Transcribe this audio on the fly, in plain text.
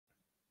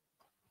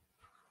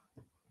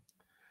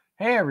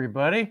Hey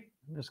everybody,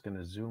 I'm just going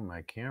to zoom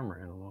my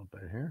camera in a little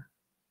bit here.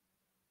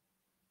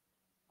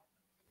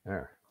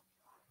 There,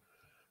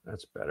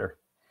 that's better.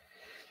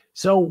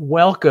 So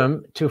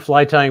welcome to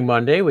Fly Tying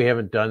Monday. We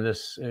haven't done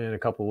this in a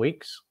couple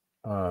weeks.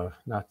 I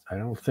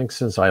don't think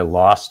since I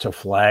lost to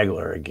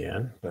Flagler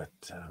again,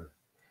 but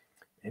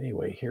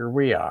anyway, here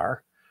we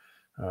are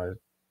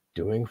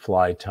doing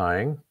fly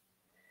tying.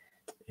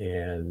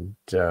 And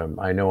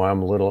I know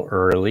I'm a little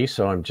early,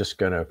 so I'm just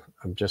gonna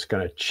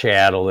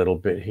chat a little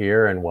bit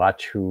here and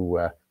watch who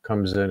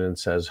comes in and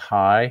says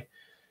hi,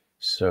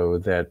 so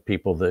that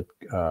people that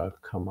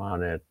come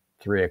on at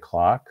 3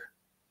 o'clock.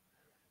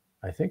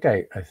 I think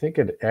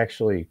it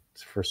actually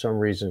for some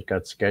reason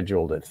got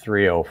scheduled at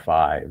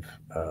 3:05.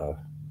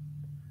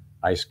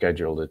 I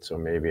scheduled it, so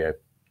maybe I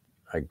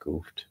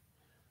goofed,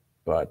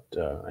 but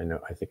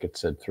I think it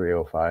said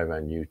 3:05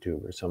 on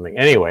YouTube or something.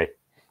 Anyway,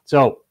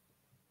 so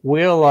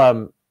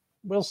we'll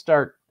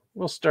start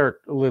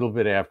a little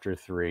bit after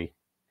 3.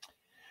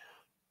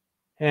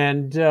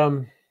 And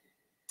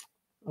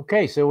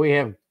okay, so we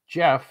have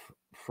Jeff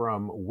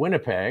from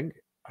Winnipeg.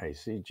 I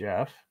see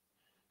Jeff.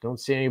 Don't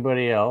see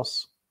anybody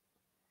else,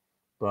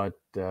 but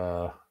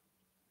I'll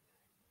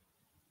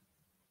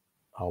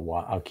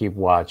keep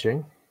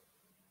watching.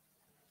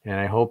 And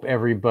I hope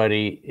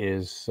everybody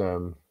is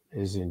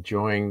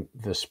enjoying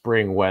the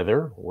spring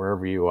weather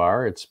wherever you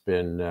are. It's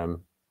been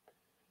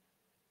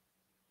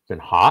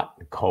hot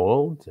and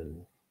cold,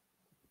 and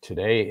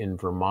today in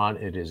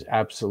Vermont it is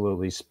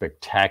absolutely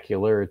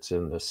spectacular. It's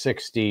in the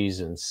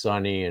 60s and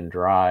sunny and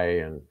dry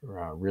and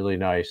really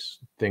nice.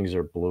 Things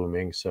are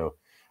blooming. So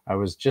I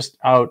was just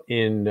out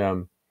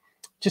in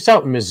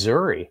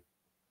Missouri,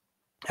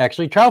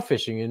 actually trout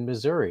fishing in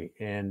Missouri,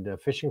 and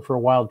fishing for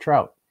wild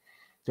trout.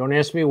 Don't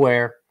ask me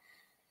where,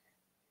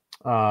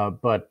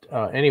 but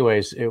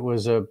anyways, it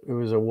was a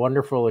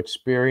wonderful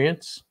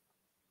experience,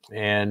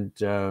 and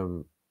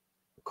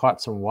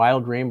caught some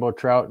wild rainbow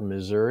trout in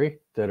Missouri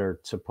that are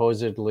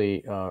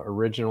supposedly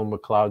original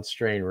McLeod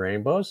strain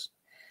rainbows.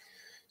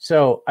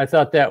 So I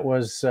thought that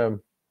was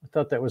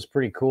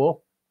pretty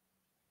cool.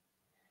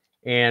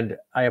 And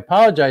I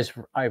apologize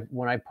for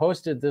when I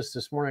posted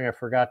this morning, I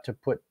forgot to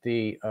put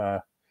the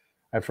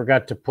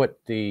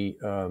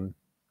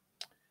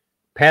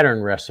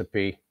pattern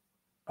recipe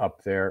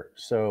up there.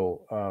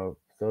 So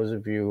those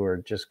of you who are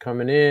just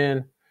coming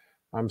in,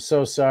 I'm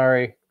so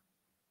sorry.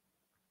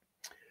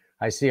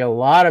 I see a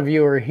lot of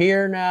you are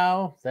here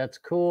now. That's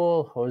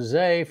cool.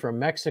 Jose from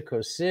Mexico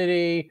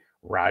City.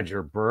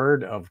 Roger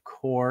Bird, of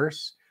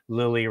course.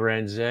 Lily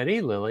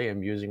Renzetti. Lily,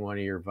 I'm using one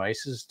of your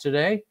vices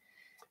today.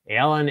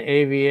 Alan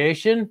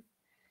Aviation.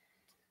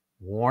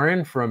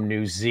 Warren from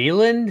New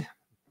Zealand.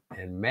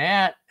 And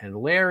Matt and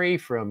Larry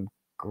from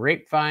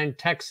Grapevine,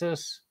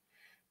 Texas.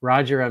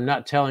 Roger, I'm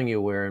not telling you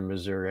where in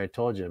Missouri. I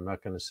told you I'm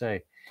not going to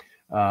say.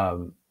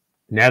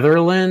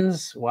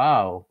 Netherlands.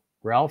 Wow.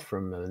 Ralph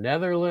from the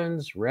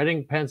Netherlands,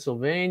 Reading,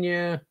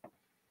 Pennsylvania,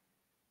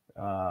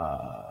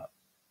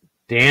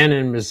 Dan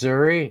in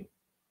Missouri,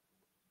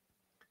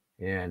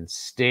 and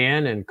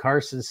Stan in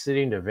Carson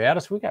City,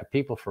 Nevada. So we got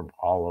people from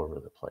all over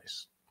the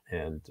place.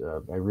 And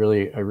I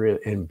really,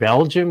 in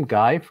Belgium,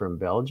 Guy from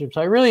Belgium.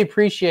 So I really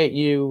appreciate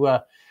you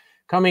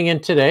coming in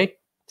today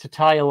to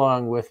tie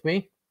along with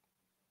me.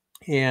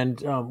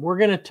 And we're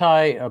going to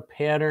tie a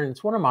pattern.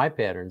 It's one of my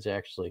patterns,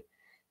 actually.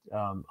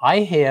 I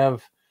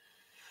have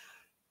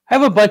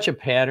a bunch of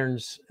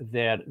patterns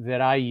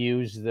that I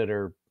use that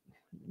are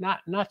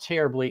not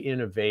terribly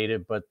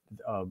innovative, but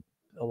a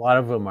lot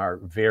of them are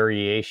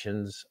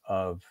variations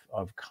of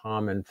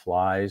common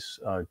flies.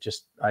 I've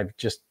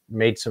just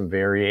made some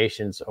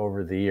variations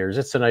over the years.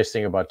 It's the nice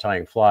thing about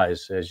tying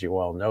flies, as you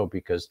all know,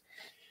 because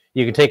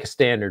you can take a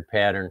standard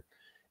pattern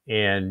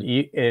and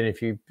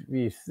if you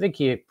think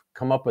you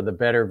come up with a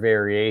better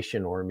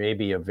variation, or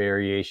maybe a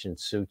variation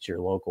suits your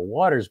local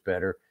waters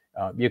better,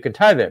 you can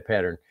tie that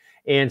pattern.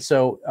 And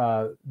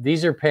so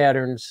these are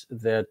patterns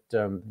that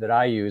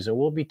I use, and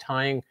we'll be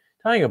tying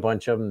a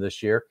bunch of them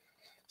this year.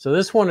 So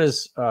this one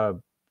is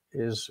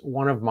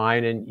one of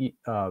mine, and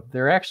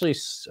they're actually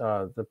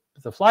the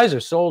flies are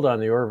sold on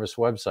the Orvis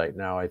website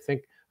now. I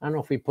don't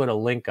know if we put a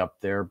link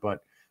up there, but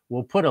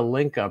we'll put a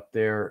link up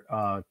there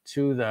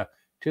to the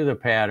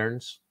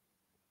patterns.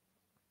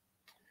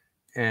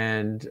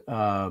 And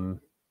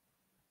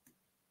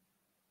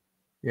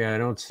yeah, I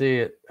don't see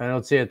it.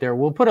 There.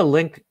 We'll put a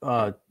link.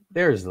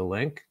 There's the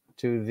link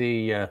to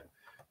the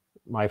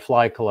my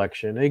fly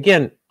collection.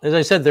 Again, as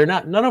I said,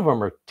 none of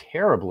them are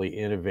terribly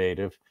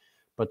innovative,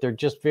 but they're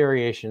just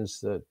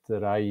variations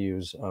that I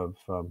use of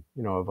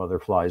of other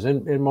flies.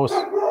 And most,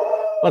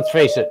 let's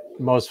face it,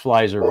 most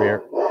flies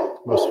are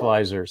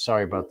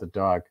sorry about the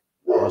dog.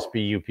 Must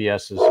be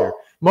UPS's here.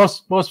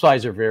 Most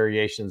flies are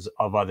variations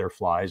of other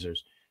flies.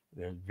 There's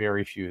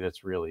very few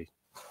that's really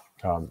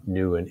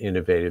new and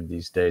innovative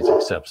these days,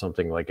 except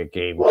something like a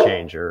game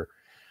changer.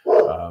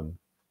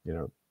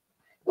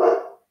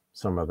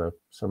 Some of the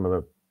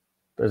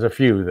there's a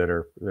few that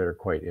are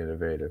quite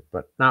innovative,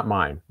 but not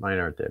mine. Mine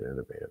aren't that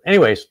innovative.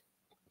 Anyways,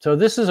 so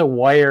this is a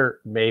wire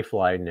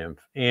mayfly nymph,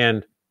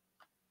 and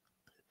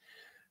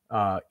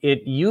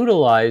it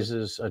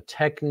utilizes a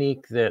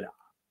technique that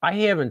I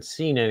haven't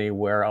seen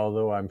anywhere,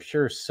 although I'm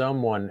sure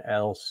someone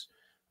else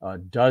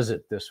does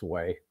it this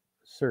way.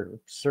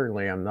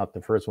 Certainly, I'm not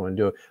the first one to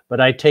do it,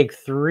 but I take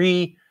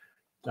three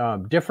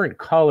different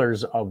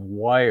colors of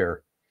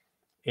wire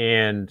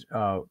and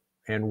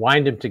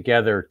wind them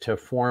together to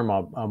form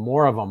a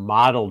more of a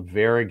mottled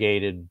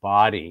variegated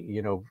body.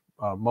 You know,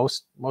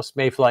 most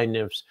mayfly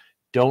nymphs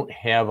don't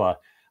have a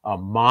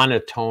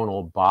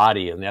monotonal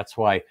body, and that's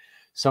why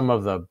some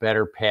of the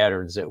better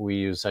patterns that we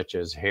use, such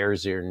as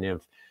hare's ear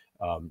nymph,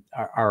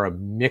 are a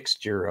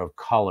mixture of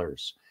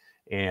colors.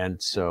 And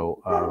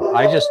so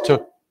I just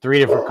took three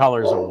different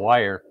colors of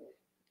wire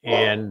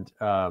and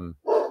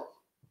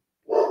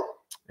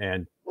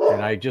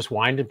I just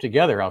wind them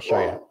together. I'll show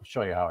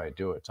you how I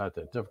do it. It's not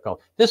that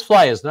difficult. This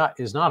fly is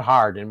not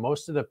hard, and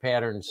most of the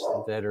patterns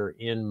that are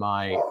in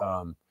my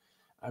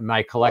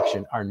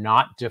collection are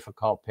not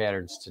difficult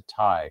patterns to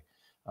tie.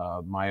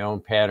 My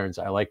own patterns,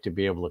 I like to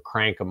be able to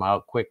crank them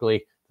out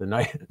quickly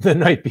the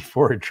night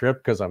before a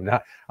trip because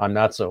I'm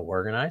not so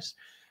organized.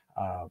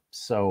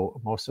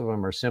 So most of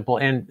them are simple,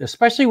 and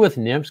especially with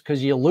nymphs,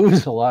 because you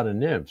lose a lot of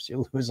nymphs.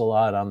 You lose a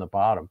lot on the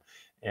bottom,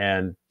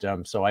 and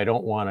so I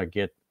don't want to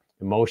get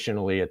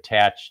emotionally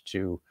attached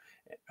to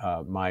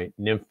my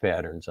nymph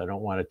patterns. I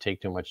don't want to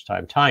take too much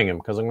time tying them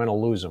because I'm going to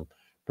lose them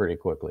pretty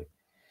quickly.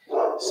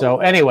 So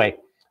anyway,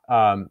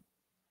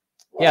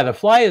 yeah, the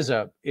fly is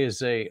an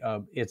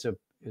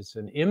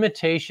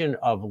imitation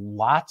of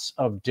lots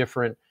of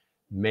different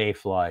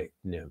mayfly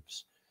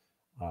nymphs.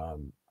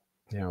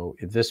 You know,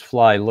 this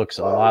fly looks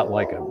a lot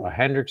like a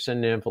Hendrickson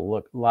nymph.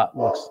 Looks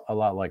a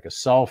lot like a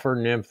sulfur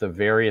nymph, the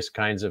various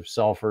kinds of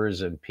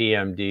sulfurs and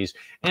PMDs.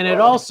 And it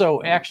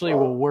also actually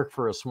will work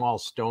for a small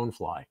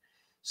stonefly.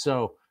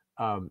 So,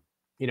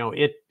 you know,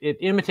 it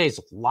imitates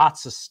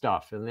lots of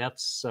stuff. And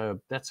that's the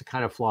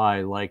kind of fly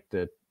I like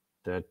that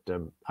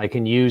I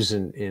can use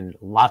in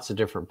lots of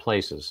different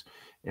places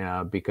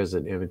because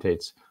it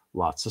imitates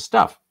lots of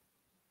stuff.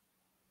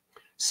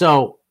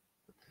 So,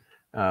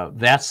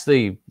 that's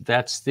the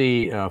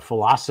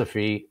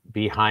philosophy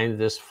behind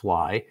this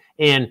fly,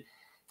 and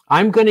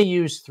I'm going to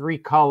use three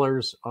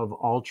colors of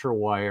ultra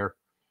wire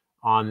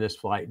on this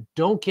fly.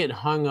 Don't get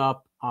hung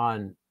up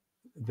on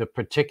the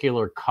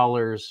particular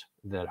colors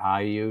that I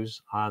use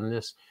on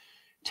this.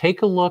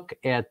 Take a look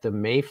at the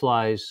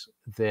mayflies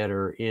that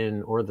are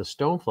in, or the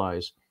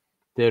stoneflies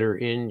that are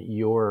in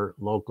your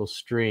local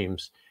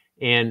streams,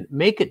 and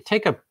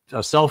take a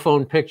cell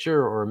phone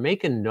picture or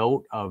make a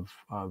note of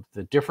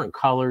the different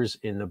colors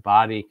in the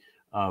body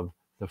of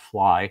the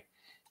fly,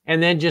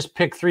 and then just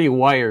pick three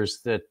wires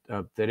that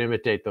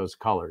imitate those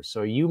colors.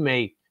 So you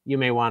may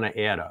want to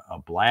add a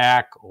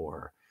black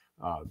or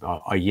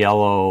a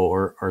yellow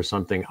or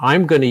something.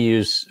 I'm going to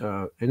use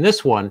in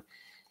this one,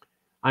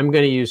 I'm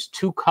going to use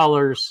two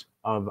colors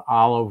of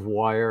olive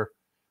wire,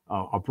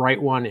 a bright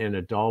one and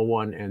a dull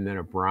one, and then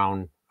a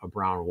brown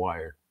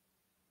wire.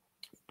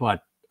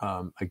 But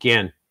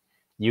again,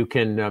 you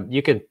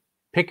can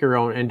pick your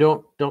own, and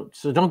don't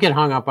get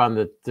hung up on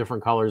the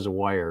different colors of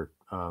wire.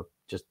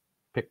 Just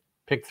pick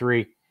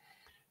three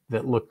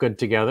that look good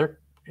together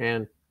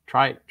and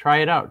try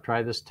it out.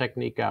 Try this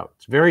technique out.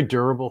 It's a very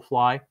durable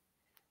fly.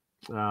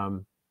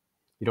 You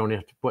don't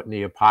have to put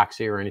any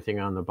epoxy or anything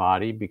on the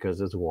body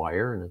because it's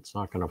wire and it's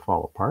not going to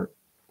fall apart.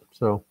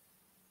 So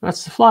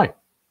that's the fly.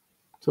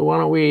 So why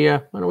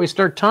don't we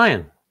start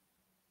tying?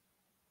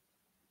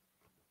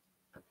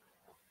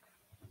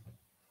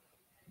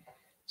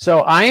 So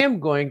I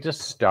am going to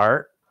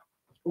start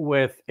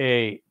with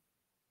a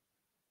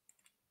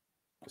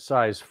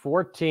size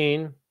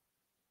 14,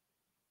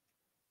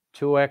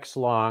 2x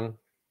long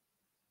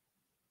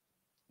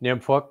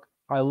nymph hook.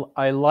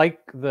 I like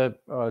the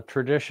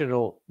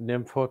traditional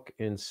nymph hook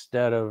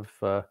instead of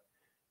a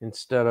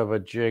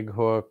jig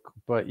hook,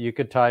 but you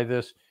could tie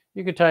this.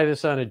 You could tie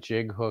this on a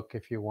jig hook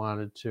if you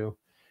wanted to.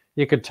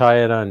 You could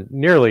tie it on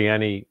nearly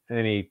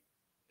any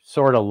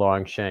sort of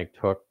long shanked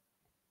hook.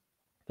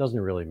 Doesn't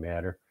really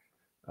matter.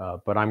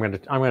 But I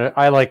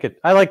like it.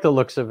 I like the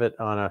looks of it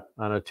on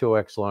a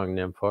 2x long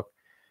nymph hook,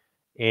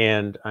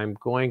 and I'm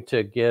going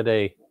to get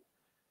a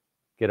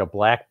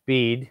black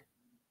bead,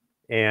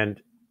 and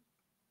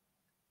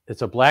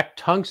it's a black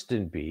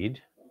tungsten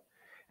bead.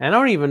 And I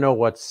don't even know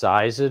what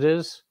size it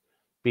is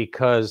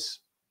because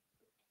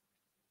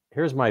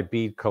here's my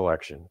bead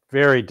collection.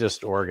 Very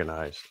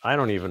disorganized. I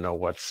don't even know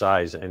what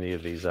size any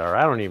of these are.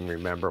 I don't even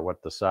remember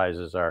what the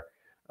sizes are.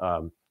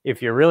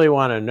 If you really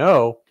want to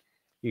know,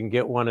 you can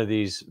get one of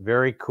these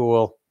very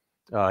cool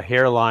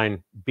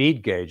hairline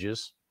bead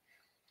gauges.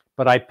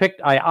 But I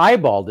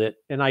eyeballed it,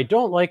 and I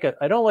don't like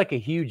a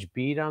huge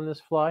bead on this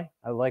fly.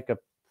 I like a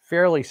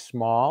fairly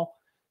small.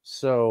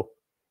 So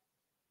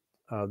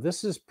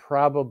this is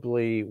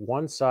probably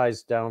one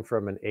size down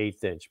from an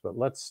 1/8 inch. But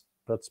let's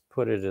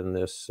put it in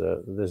this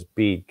this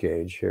bead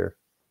gauge here.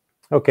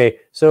 Okay,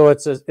 so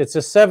it's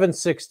a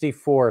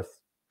 7/64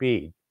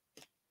 bead,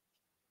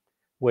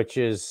 which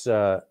is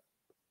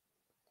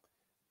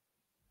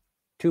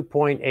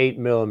 2.8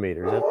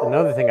 millimeters.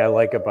 Another thing I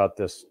like about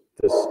this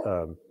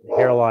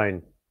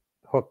hairline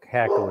hook,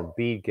 hackle, and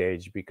bead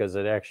gauge because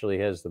it actually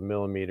has the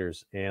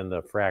millimeters and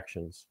the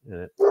fractions in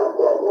it.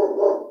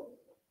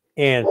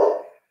 And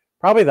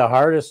probably the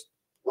hardest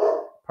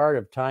part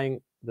of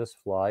tying this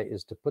fly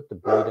is to put the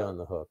bead on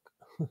the hook.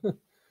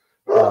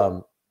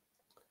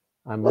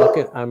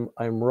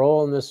 I'm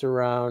rolling this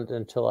around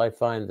until I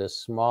find the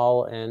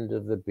small end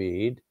of the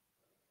bead,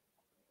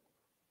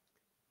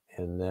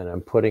 and then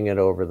I'm putting it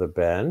over the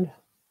bend.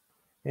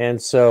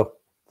 And so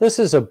this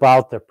is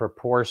about the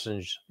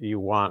proportions you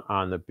want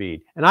on the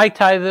bead. And I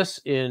tie this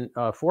in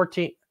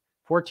 14,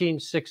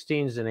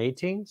 16s, and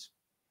 18s.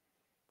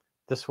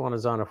 This one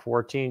is on a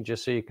 14,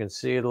 just so you can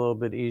see it a little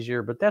bit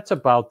easier. But that's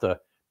about the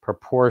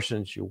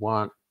proportions you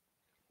want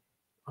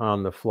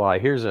on the fly.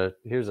 Here's a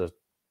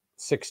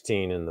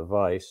 16 in the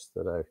vise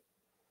that I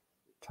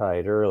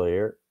tied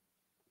earlier.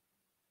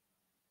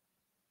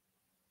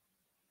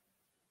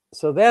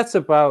 So that's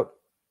about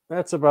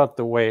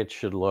the way it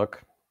should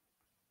look.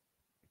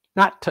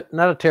 Not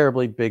a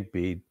terribly big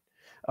bead.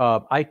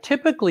 I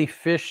typically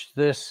fish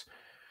this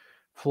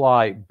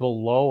fly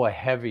below a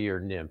heavier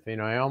nymph. You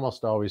know, I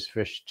almost always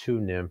fish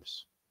 2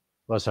 nymphs,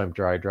 unless I'm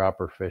dry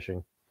dropper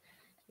fishing.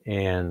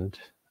 And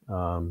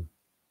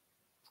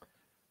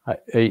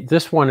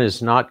this one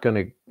is not going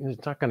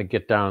to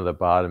get down to the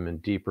bottom in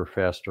deeper,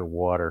 faster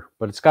water,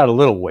 but it's got a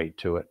little weight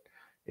to it.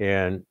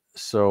 And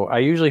so I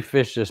usually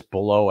fish this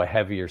below a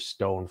heavier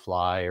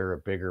stonefly or a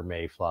bigger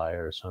mayfly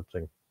or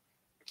something.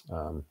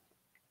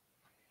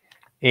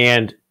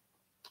 And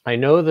I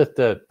know that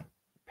the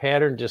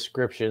pattern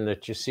description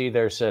that you see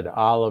there said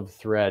olive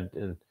thread,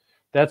 and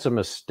that's a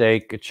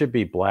mistake. It should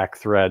be black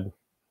thread.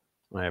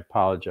 I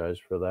apologize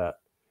for that.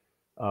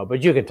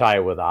 But you can tie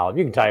it with olive.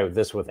 You can tie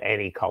this with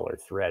any color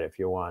thread if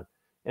you want.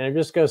 And I'm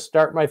just going to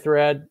start my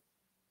thread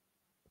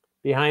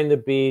behind the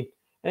bead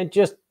and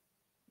just,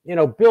 you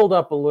know, build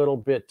up a little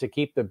bit to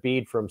keep the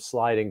bead from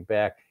sliding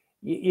back.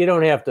 You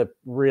don't have to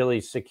really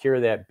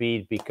secure that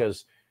bead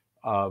because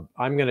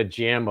I'm going to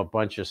jam a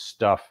bunch of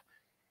stuff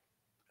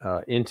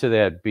into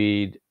that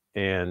bead,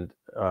 and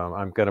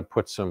I'm going to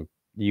put some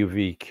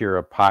UV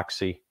cure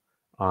epoxy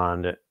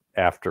on it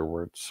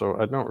afterwards. So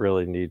I don't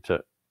really need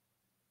to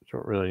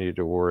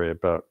worry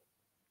about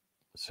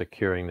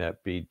securing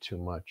that bead too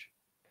much.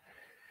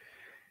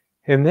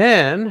 And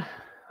then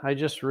I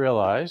just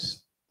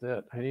realized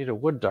that I need a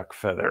wood duck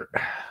feather.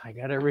 I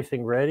got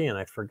everything ready and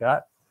I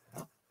forgot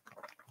the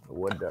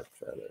wood duck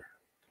feather.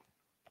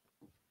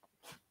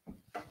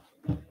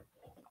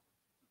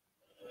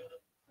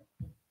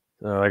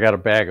 I got a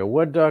bag of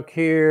wood duck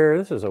here.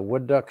 This is a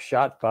wood duck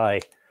shot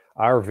by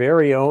our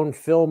very own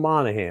Phil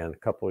Monahan a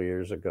couple of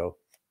years ago.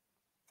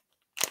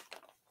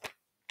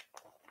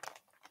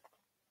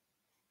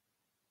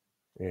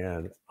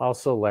 And I'll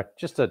select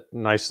just a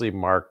nicely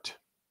marked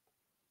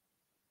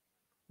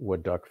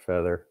wood duck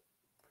feather.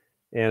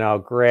 And I'll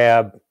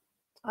grab,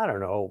 I don't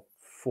know,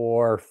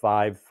 4 or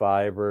 5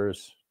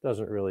 fibers.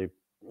 Doesn't really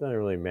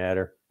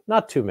matter.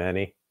 Not too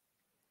many.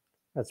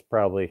 That's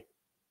probably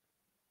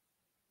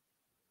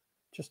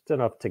just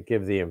enough to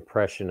give the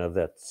impression of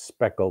that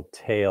speckled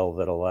tail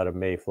that a lot of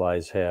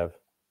mayflies have.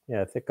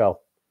 Yeah, I think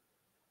I'll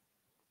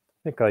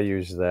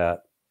use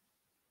that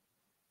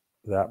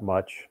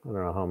much. I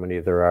don't know how many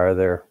there are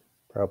there.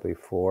 Probably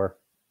 4.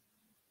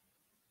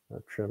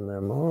 I'll trim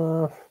them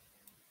off.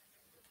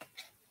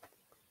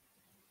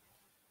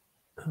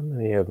 How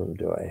many of them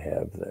do I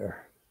have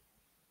there?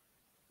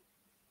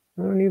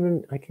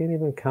 I can't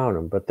even count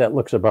them, but that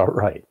looks about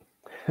right.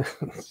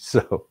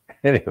 So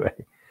anyway.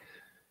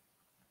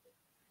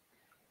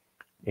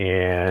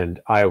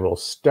 And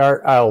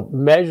I'll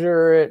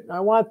measure it. I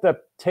want the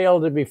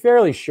tail to be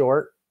fairly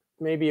short,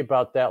 maybe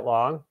about that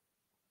long,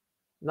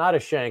 not a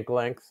shank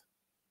length.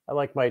 I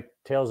like my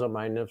tails on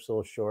my nymphs a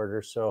little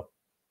shorter, so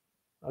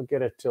I'll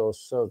get it so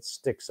it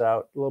sticks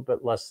out a little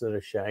bit less than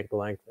a shank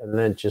length, and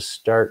then just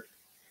start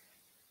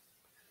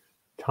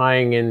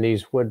tying in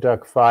these wood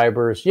duck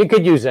fibers. You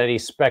could use any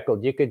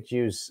speckled. You could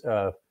use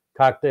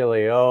Coq de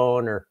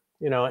Leon or,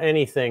 you know,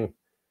 anything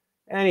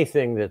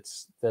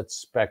that's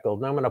speckled.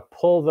 And I'm going to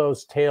pull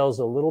those tails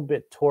a little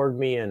bit toward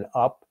me and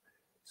up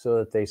so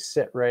that they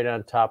sit right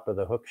on top of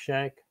the hook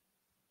shank,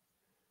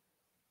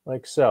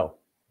 like so.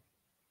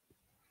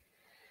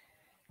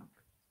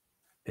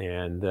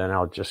 And then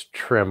I'll just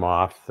trim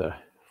off the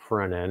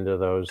front end of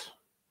those,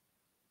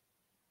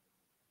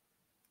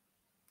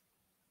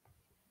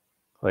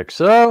 like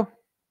so.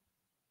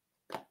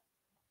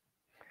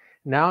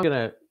 Now I'm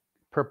going to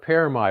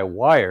prepare my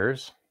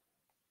wires.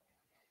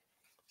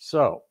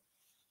 So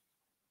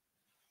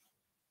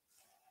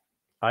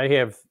I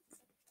have,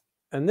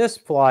 and this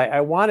fly, I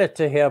want it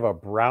to have a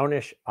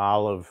brownish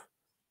olive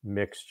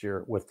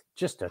mixture with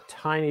just a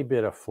tiny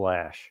bit of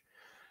flash.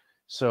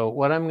 So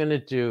what I'm going to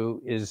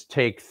do is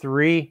take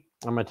 3.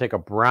 I'm going to take a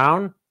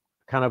brown,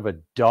 kind of a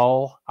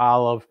dull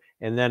olive,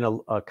 and then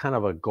a kind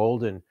of a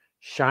golden,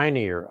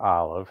 shinier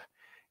olive.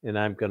 And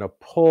I'm going to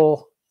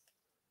pull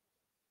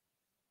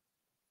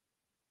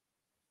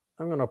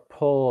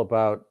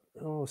about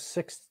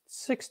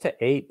 6 to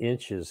 8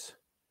 inches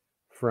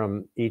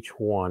from each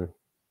one,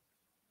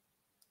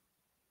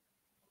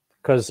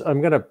 because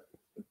I'm going to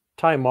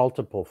tie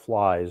multiple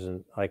flies,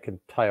 and I can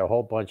tie a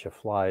whole bunch of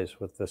flies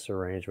with this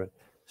arrangement.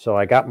 So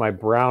I got my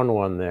brown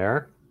one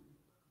there,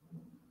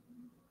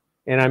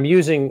 and I'm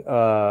using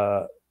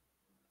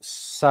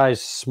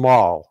size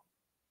small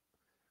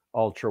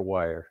ultra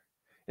wire,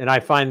 and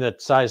I find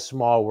that size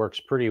small works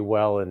pretty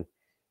well in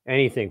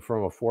anything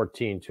from a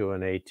 14 to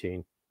an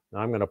 18. Now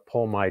I'm going to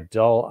pull my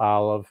dull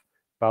olive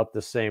about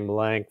the same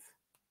length,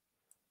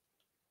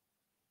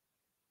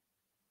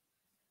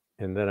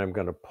 and then I'm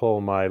going to pull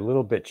my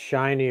little bit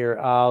shinier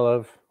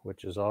olive,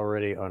 which is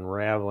already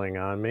unraveling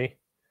on me,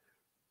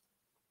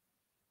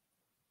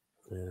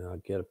 and I'll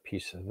get a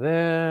piece of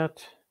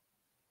that,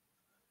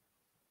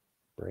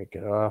 break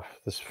it off.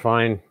 This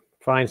fine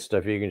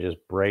stuff, you can just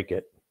break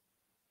it.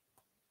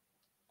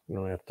 You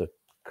don't have to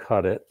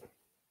cut it.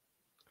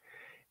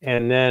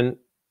 And then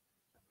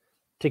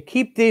to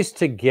keep these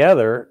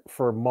together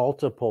for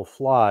multiple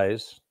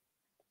flies,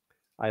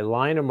 I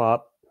line them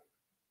up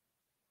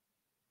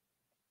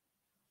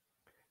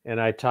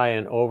and I tie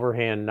an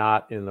overhand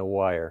knot in the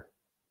wire.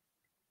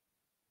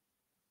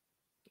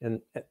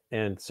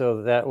 And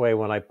so that way,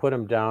 when I put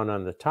them down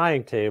on the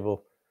tying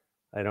table,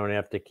 I don't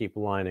have to keep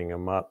lining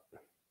them up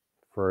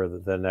for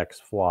the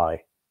next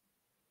fly.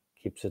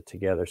 Keeps it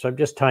together. So I'm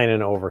just tying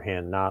an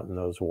overhand knot in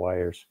those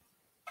wires.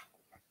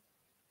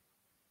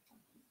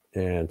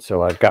 And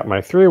so I've got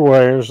my 3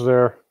 wires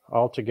there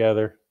all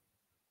together.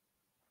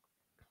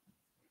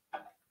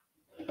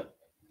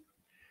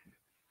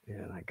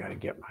 And I got to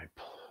get my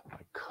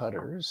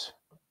cutters.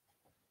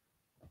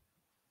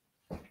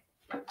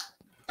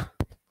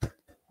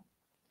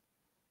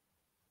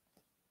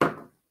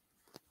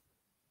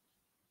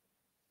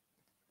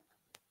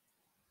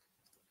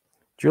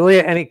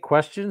 Julia, any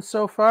questions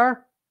so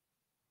far?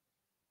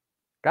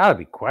 Gotta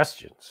be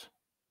questions.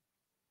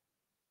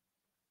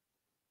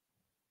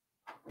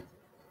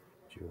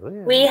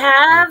 Julia, we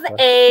have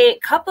a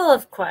couple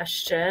of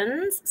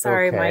questions.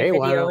 Sorry, okay, my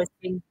video is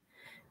being...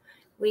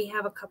 We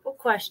have a couple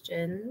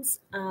questions.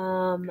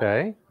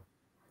 Okay.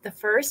 The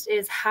first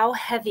is, how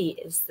heavy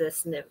is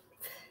this nymph?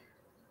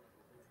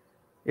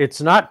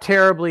 It's not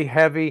terribly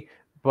heavy,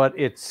 but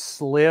it's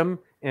slim,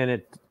 and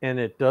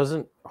it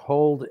doesn't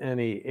hold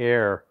any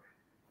air.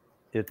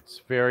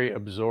 It's very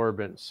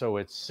absorbent, so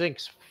it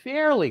sinks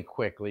fairly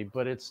quickly,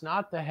 but it's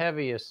not the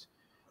heaviest.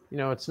 You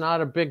know, it's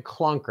not a big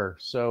clunker.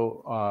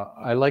 So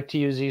I like to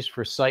use these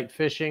for sight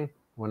fishing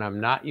when I'm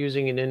not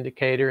using an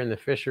indicator and the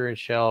fish are in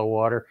shallow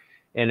water.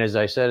 And as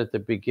I said at the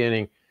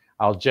beginning,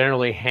 I'll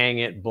generally hang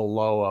it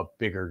below a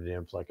bigger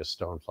nymph like a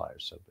stonefly or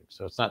something.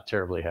 So it's not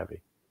terribly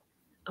heavy.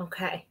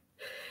 Okay.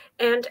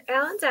 And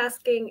Alan's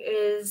asking,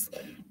 is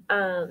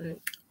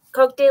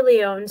Coq de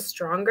Leon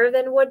stronger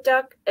than wood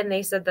duck? And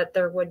they said that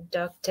their wood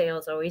duck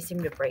tails always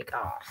seem to break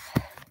off.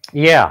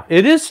 Yeah,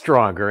 it is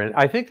stronger. And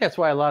I think that's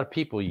why a lot of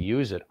people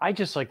use it. I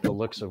just like the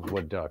looks of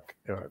wood duck.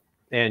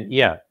 And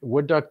yeah,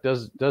 wood duck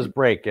does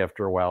break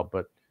after a while,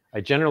 but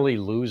I generally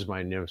lose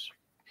my nymphs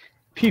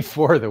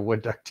before the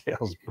wood duck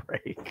tails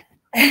break.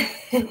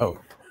 So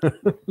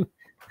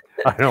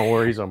I don't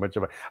worry so much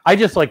about it. I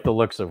just like the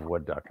looks of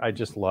wood duck. I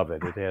just love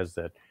it.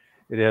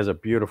 It has a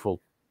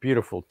beautiful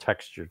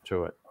texture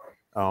to it.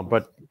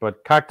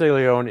 But Coq de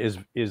Leon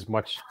is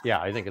much, yeah,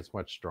 I think it's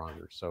much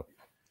stronger. So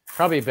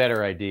probably a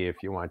better idea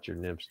if you want your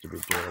nymphs to be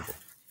durable.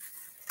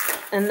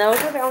 And those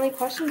are the only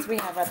questions we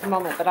have at the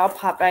moment, but I'll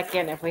pop back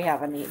in if we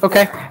have any.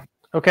 Okay.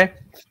 Okay.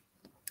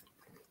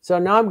 So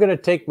now I'm going to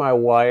take my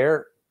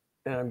wire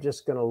and I'm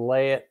just going to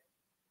lay it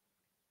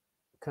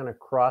kind of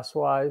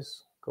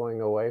crosswise going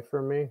away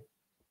from me.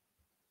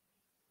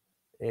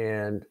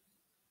 And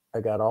I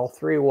got all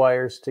 3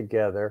 wires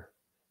together,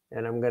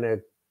 and I'm going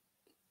to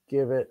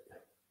give it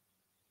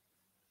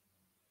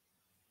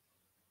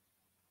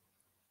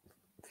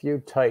a few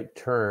tight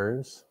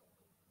turns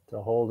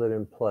to hold it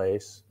in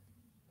place.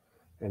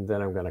 And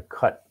then I'm going to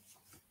cut.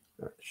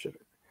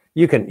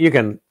 You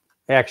can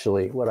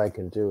actually, what I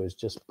can do is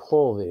just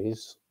pull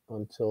these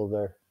until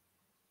they're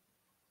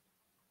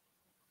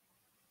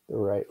the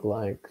right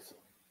length.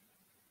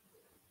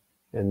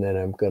 And then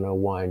I'm going to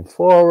wind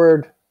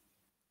forward.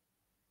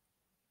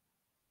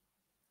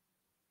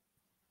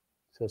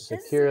 So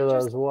secure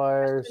those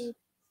wires.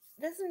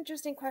 This is an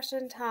interesting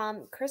question,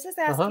 Tom. Chris is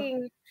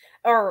asking,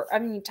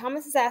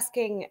 Thomas is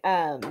asking,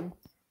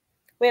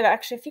 we have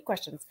actually a few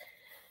questions.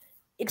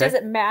 Does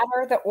it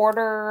matter the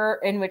order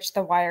in which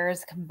the wire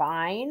is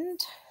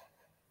combined?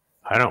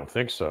 I don't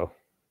think so.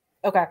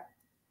 Okay.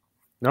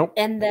 Nope.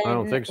 And then I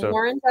don't think so.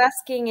 Lauren's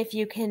asking if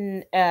you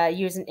can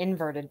use an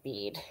inverted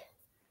bead.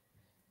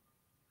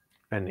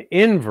 An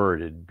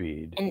inverted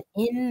bead? An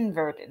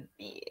inverted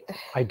bead.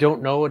 I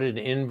don't know what an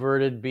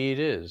inverted bead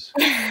is.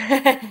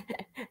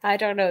 I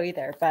don't know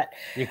either, but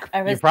you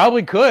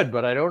probably could,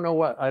 but I don't know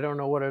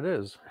what it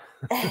is.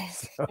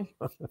 So,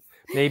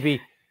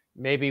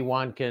 maybe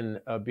one can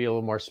be a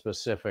little more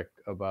specific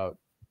about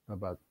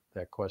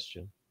that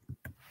question.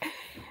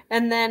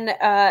 And then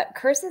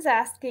Chris is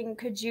asking,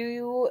 could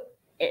you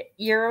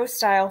Euro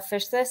style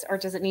fish this, or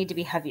does it need to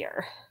be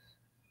heavier?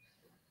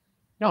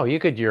 No, you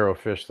could Euro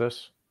fish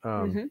this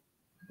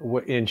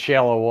in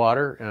shallow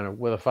water and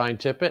with a fine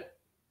tippet.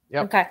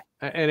 Yep. Okay.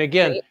 And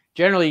again,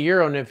 generally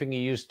Euro nymphing, you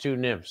use 2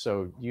 nymphs,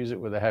 so use it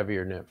with a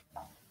heavier nymph.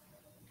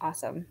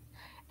 Awesome.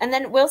 And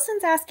then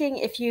Wilson's asking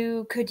if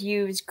you could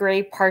use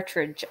gray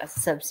partridge as a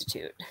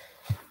substitute.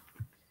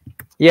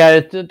 Yeah,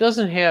 it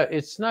doesn't have,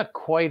 it's not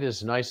quite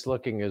as nice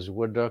looking as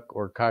wood duck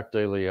or coq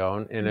de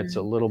leon, and it's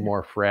a little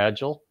more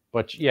fragile.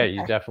 But yeah,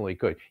 you definitely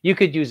could. You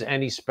could use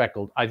any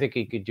speckled, I think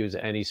you could use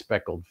any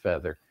speckled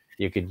feather.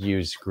 You could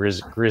use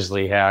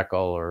grizzly hackle,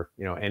 or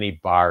any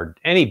barred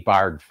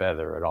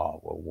feather at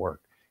all will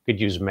work. Could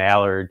use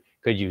mallard,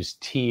 could use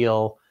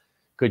teal,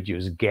 could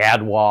use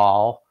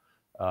gadwall.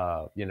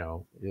 There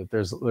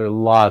are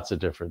lots of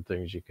different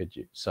things you could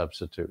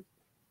substitute.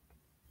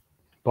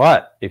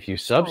 But if you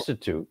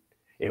substitute,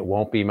 it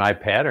won't be my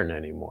pattern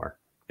anymore.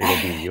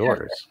 It'll be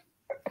yours.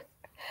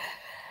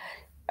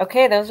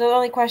 Okay, those are the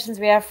only questions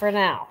we have for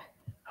now.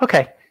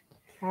 Okay.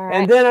 All right.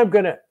 And then I'm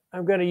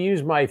gonna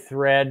use my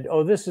thread.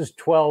 Oh, this is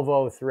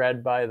 12-0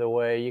 thread, by the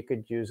way. You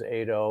could use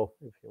 8-0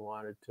 if you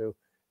wanted to.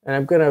 And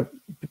I'm gonna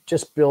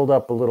just build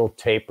up a little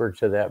taper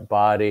to that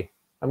body.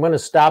 I'm gonna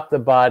stop the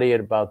body at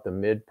about the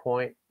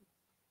midpoint,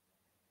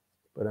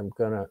 but I'm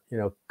gonna,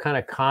 kind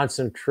of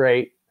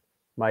concentrate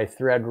my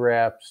thread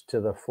wraps to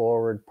the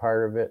forward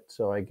part of it,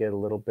 so I get a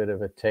little bit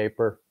of a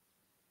taper.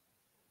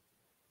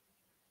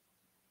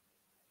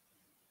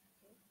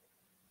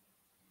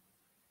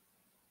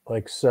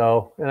 Like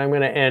so. And I'm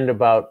going to end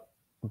about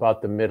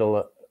the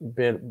middle,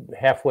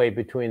 halfway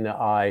between the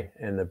eye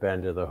and the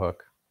bend of the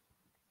hook.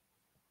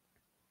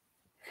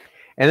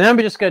 And then I'm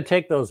just going to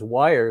take those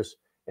wires,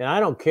 and I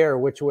don't care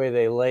which way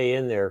they lay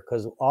in there,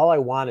 because all I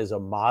want is a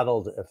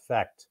mottled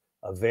effect,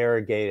 a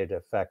variegated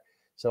effect.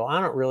 So I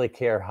don't really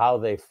care how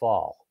they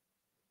fall.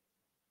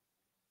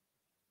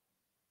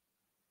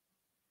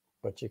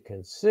 But you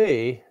can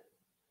see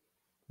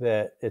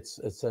that it's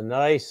a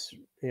nice,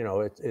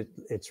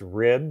 it's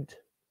ribbed,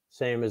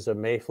 same as a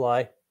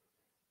Mayfly,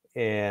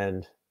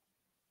 and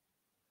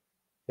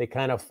they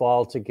kind of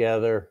fall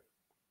together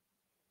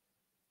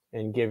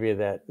and give you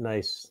that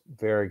nice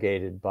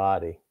variegated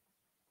body.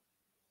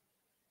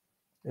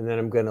 And then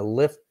I'm going to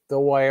lift the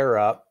wire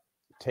up,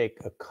 take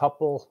a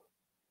couple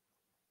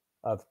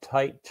of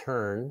tight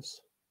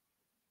turns,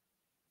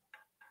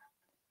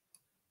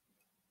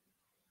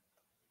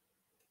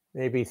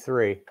 maybe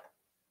 3.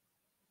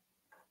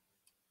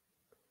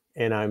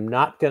 And I'm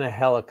not going to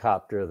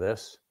helicopter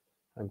this.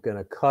 I'm going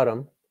to cut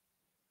them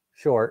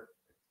short,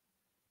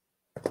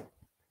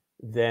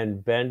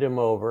 then bend them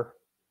over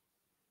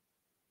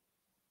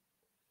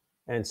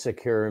and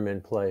secure them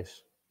in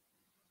place,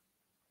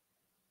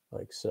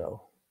 like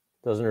so.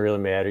 Doesn't really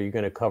matter. You're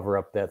going to cover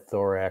up that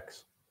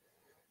thorax.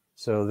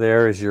 So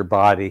there is your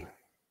body.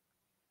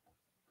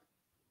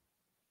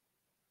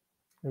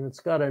 And it's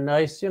got a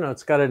nice,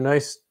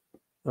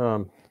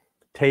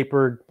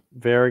 tapered,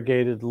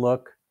 variegated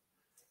look.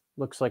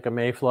 Looks like a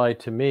Mayfly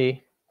to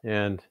me.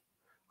 And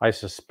I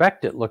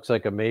suspect it looks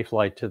like a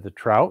Mayfly to the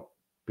trout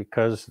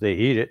because they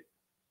eat it.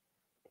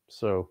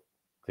 So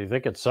they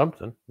think it's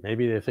something.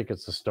 Maybe they think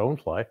it's a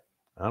stonefly.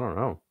 I don't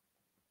know.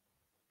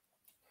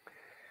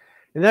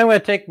 And then I'm going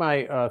to take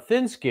my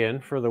thin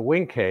skin for the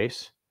wing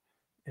case,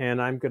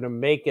 and I'm going to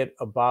make it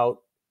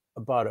about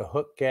a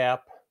hook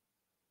gap,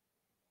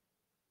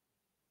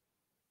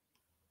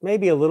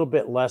 maybe a little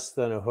bit less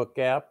than a hook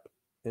gap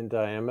in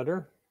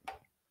diameter,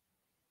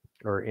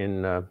 or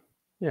in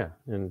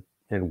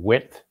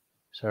width.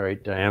 Sorry,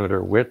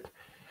 diameter, width.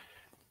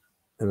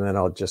 And then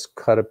I'll just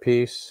cut a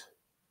piece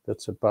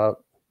that's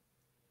about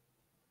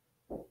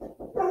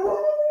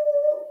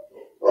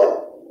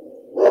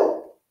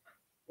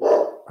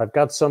I've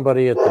got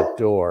somebody at the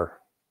door.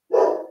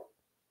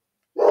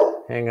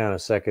 Hang on a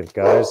second,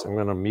 guys. I'm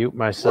going to mute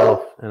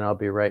myself, and I'll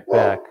be right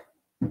back.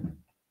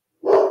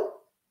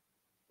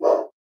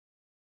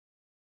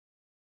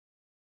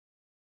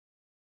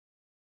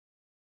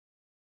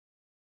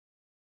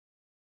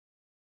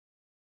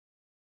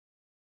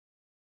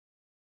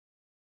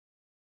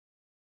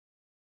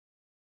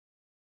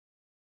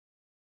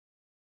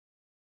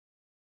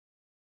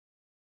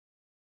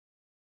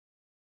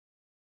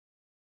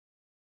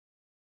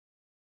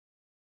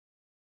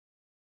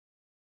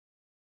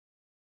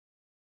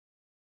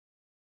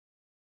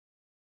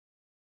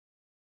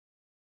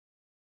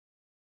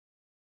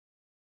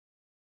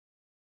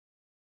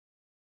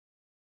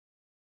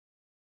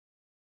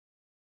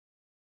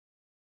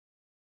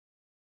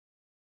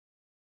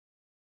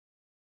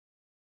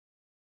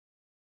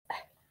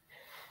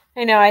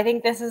 I know, I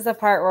think this is the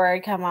part where I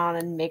come on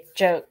and make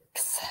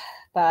jokes,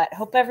 but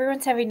hope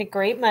everyone's having a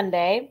great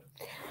Monday.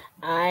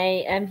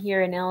 I am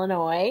here in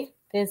Illinois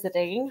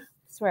visiting.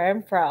 That's where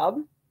I'm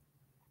from.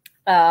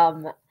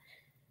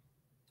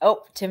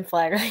 Tim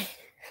Flaggerty.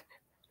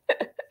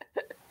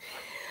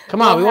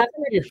 Come on, we want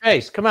to see your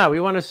face. Come on, we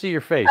want to see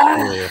your face,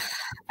 Julia.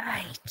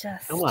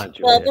 Come on,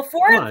 Julia. Well,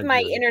 before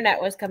Julia.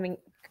 Internet was cutting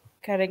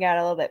out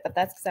a little bit, but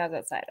that's because I was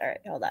outside. All right,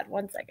 hold on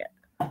 1 second.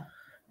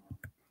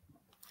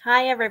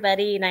 Hi,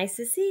 everybody. Nice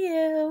to see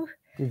you.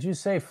 Did you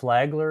say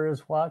Flagler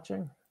is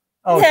watching?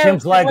 Oh, No, Tim someone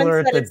Flagler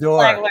at said the it's the door.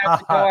 flagler at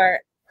the door.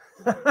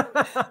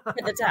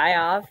 Put the tie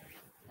off.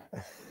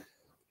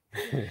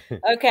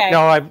 Okay.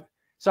 No, I'm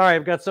sorry.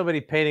 I've got somebody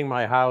painting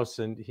my house,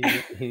 and he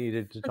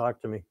needed to talk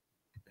to me.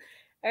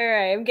 All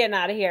right, I'm getting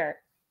out of here.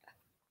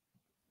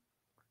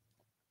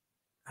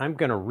 I'm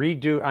going to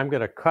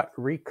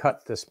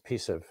recut this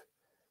piece of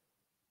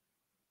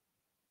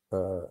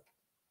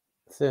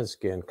thin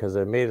skin because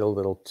I made it a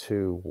little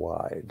too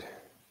wide.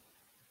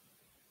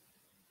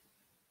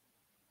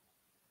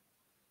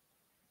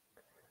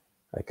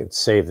 I could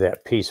save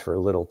that piece for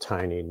little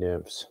tiny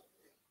nymphs.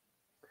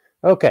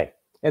 Okay,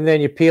 and then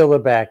you peel the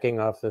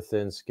backing off the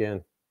thin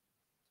skin.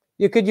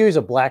 You could use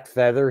a black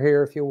feather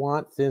here if you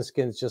want. Thin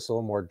skin's just a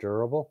little more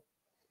durable.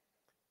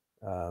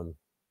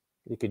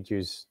 You could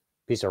use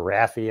a piece of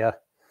raffia.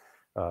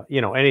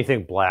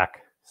 Anything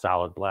black,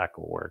 solid black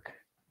will work.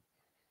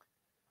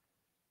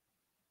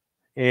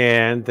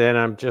 And then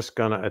I'm just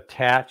going to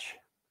attach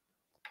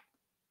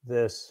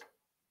this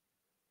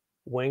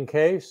wing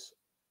case.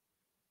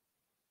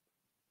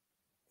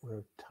 I'm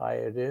going to tie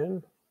it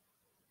in.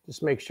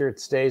 Just make sure it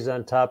stays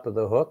on top of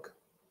the hook,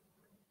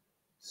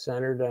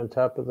 centered on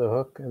top of the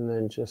hook, and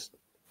then just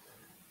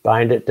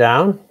bind it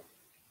down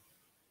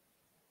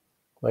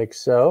like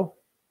so.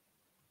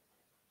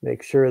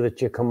 Make sure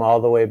that you come all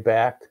the way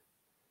back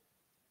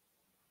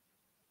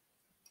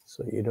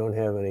so you don't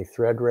have any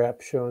thread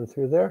wrap showing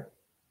through there.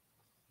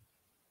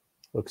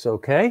 Looks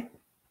okay.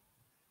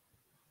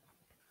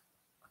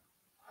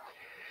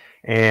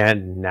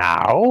 And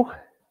now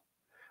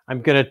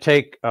I'm going to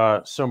take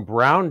some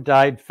brown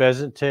dyed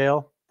pheasant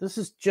tail. This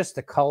is just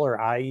the color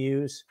I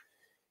use.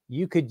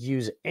 You could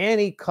use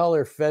any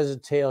color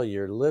pheasant tail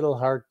your little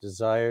heart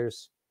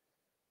desires,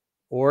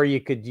 or you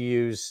could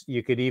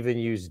even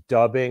use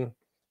dubbing.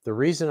 The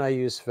reason I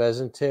use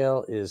pheasant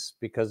tail is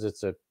because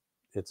it's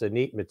a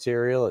neat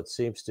material. It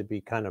seems to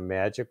be kind of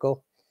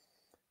magical,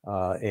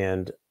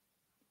 and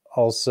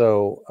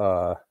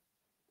also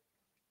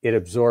it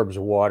absorbs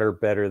water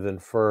better than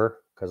fur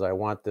because I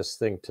want this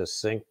thing to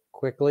sink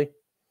quickly.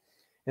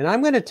 And I'm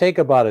going to take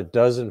about a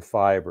dozen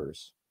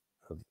fibers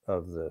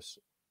of this.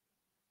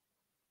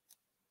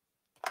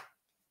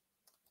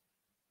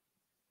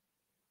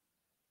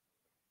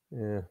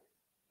 Yeah,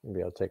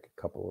 maybe I'll take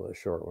a couple of the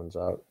short ones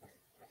out.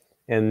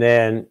 And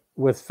then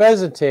with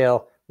pheasant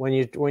tail, when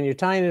you're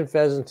tying in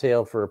pheasant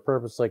tail for a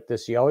purpose like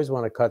this, you always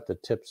want to cut the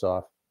tips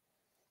off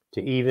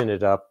to even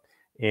it up.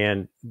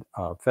 And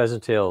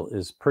pheasant tail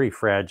is pretty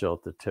fragile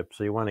at the tip,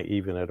 so you want to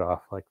even it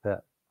off like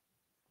that.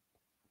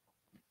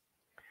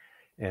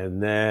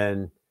 And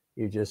then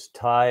you just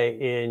tie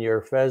in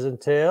your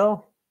pheasant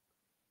tail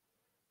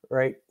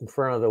right in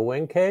front of the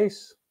wing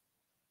case.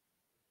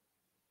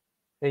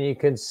 And you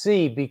can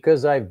see,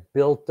 because I've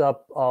built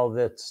up all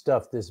that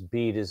stuff, this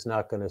bead is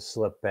not going to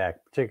slip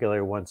back,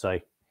 particularly once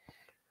I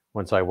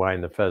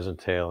wind the pheasant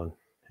tail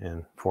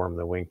and form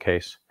the wing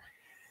case.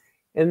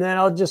 And then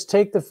I'll just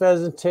take the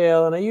pheasant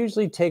tail, and I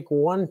usually take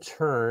one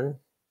turn,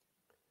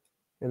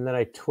 and then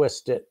I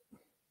twist it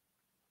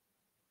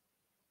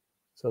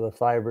so the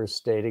fibers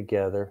stay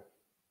together.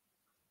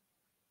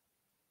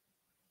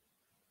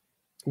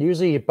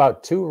 Usually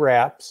about 2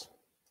 wraps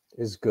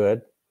is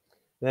good.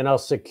 Then I'll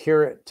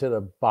secure it to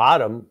the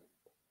bottom.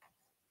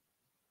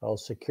 I'll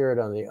secure it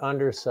on the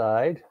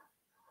underside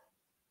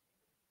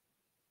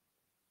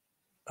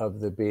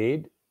of the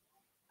bead,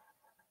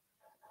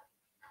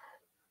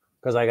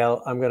 because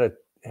I'm going to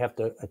have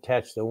to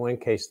attach the wing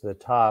case to the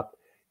top.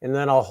 And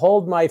then I'll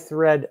hold my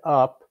thread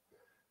up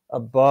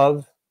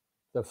above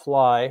the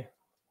fly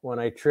when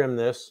I trim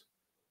this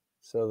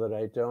so that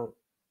I don't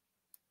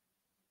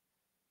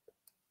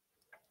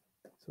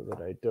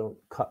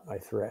cut my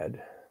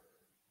thread.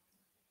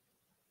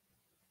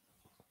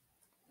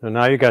 So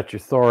now you got your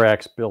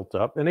thorax built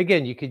up. And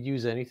again, you could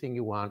use anything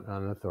you want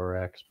on the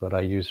thorax, but I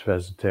use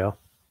pheasant tail.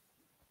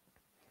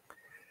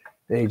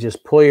 Then you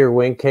just pull your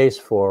wing case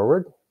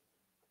forward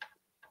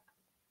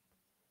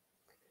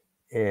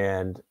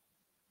and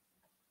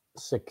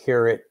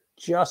secure it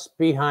just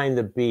behind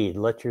the bead.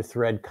 Let your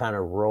thread kind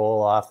of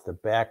roll off the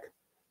back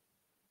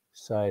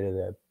side of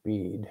that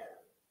bead.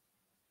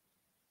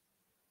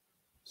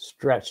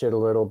 Stretch it a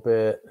little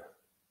bit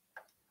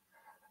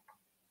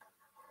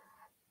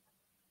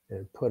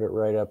and put it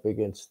right up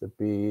against the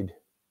bead.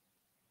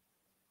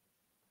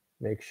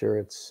 Make sure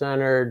it's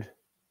centered.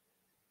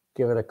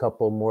 Give it a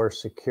couple more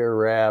secure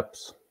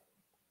wraps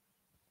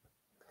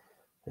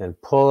and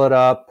pull it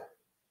up,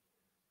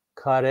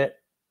 cut it,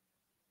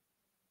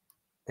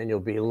 and you'll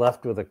be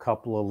left with a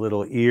couple of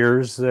little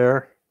ears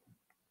there,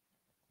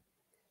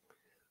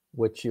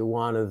 which you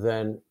want to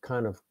then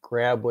kind of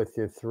grab with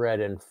your thread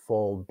and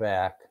fold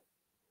back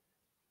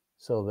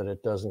so that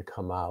it doesn't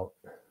come out.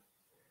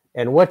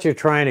 And what you're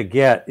trying to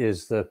get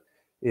is the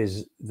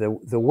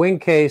wing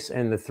case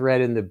and the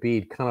thread in the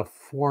bead kind of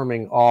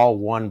forming all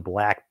one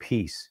black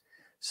piece.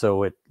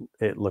 So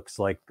it looks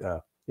like,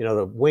 the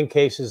wing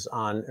cases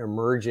on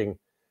emerging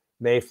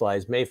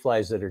mayflies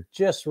that are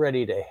just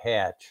ready to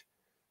hatch,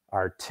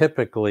 are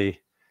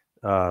typically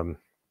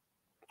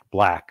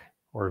black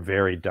or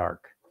very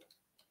dark.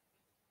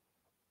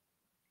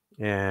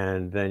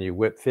 And then you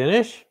whip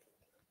finish.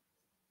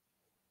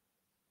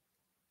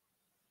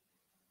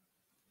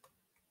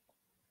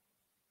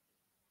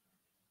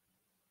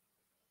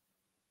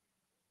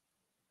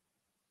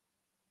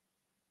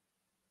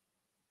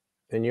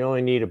 And you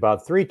only need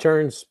about 3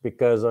 turns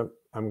because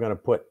I'm going to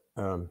put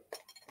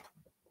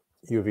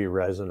UV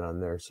resin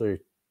on there. So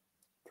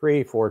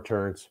 3-4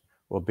 turns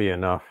will be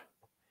enough.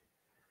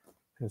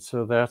 And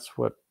so that's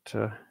what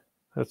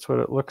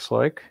it looks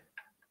like.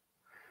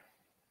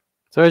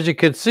 So as you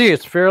can see,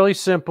 it's fairly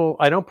simple.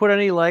 I don't put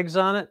any legs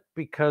on it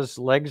because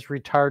legs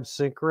retard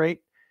sink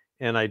rate,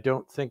 and I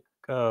don't think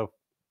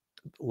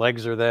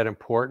legs are that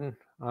important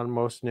on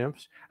most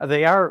nymphs.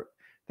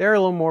 They're a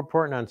little more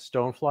important on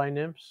stonefly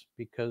nymphs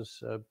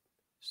because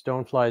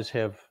stoneflies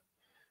have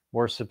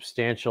more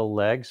substantial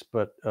legs,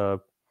 but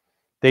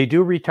they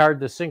do retard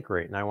the sink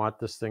rate, and I want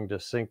this thing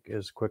to sink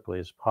as quickly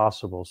as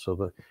possible.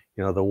 So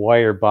the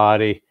wire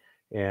body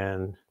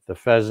and the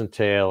pheasant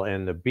tail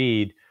and the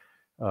bead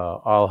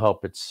all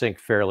help it sink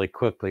fairly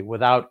quickly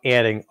without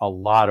adding a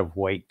lot of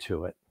weight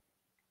to it.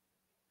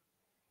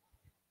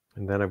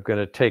 And then I'm going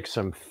to take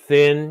some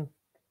thin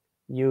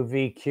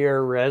UV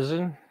cure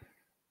resin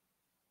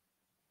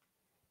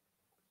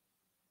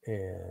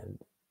and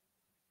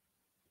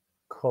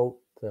coat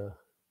the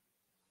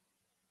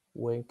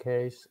wing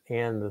case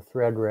and the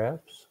thread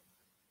wraps.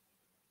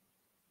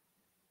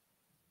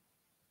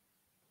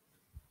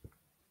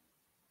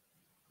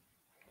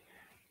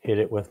 Hit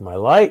it with my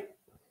light.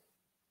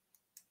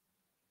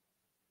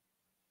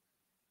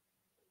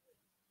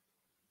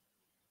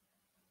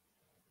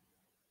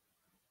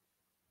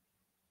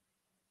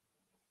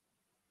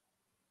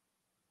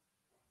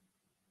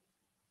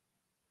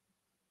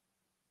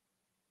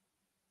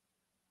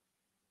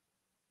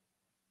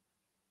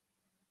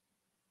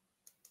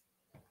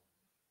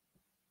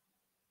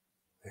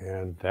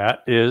 And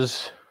that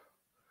is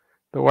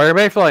the wire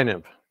Mayfly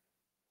nymph.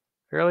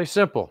 Fairly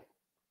simple.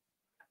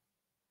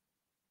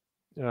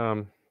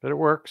 But it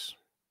works.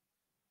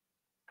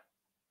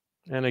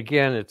 And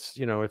again, it's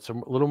a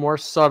little more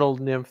subtle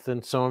nymph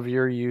than some of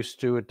you are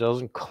used to. It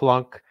doesn't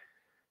clunk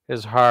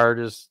as hard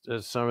as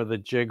some of the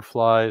jig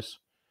flies,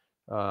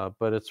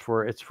 but it's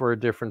for a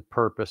different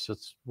purpose.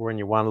 It's when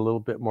you want a little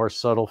bit more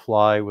subtle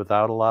fly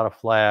without a lot of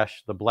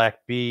flash. The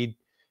black bead,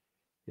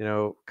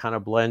 kind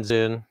of blends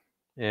in,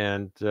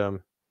 and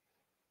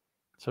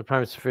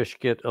sometimes fish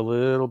get a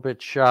little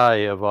bit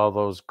shy of all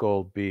those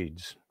gold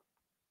beads.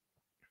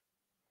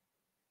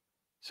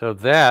 So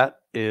that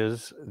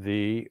is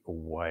the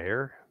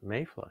wire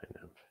Mayfly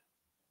nymph.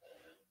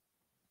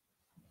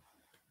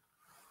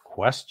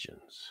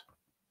 Questions?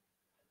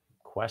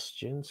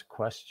 Questions?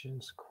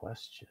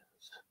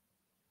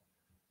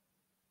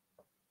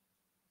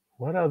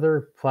 What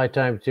other fly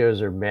time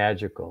materials are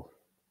magical?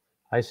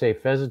 I say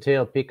pheasant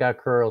tail, peacock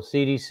curl,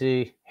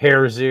 CDC,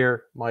 hare's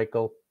ear,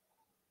 Michael.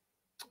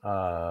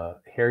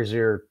 Hare's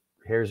ear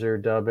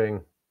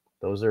dubbing.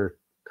 Those are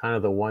kind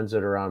of the ones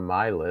that are on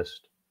my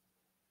list.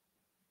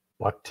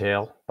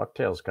 Bucktail.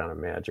 Bucktail is kind of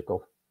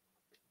magical.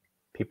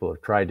 People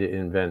have tried to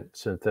invent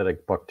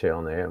synthetic bucktail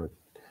and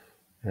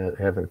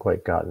they haven't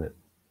quite gotten it.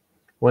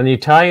 When you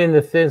tie in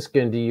the thin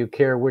skin, do you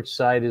care which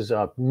side is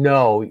up?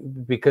 No,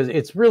 because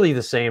it's really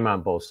the same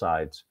on both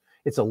sides.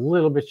 It's a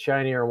little bit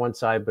shinier on one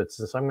side, but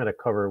since I'm going to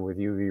cover it with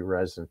UV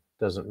resin, it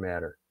doesn't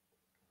matter.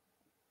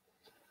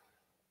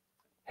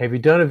 Have you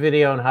done a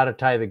video on how to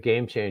tie the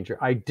game changer?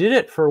 I did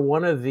it for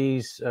one of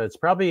these. It's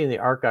probably in the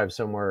archive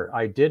somewhere.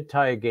 I did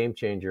tie a game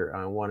changer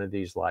on one of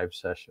these live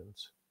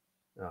sessions.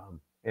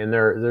 And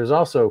there's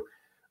also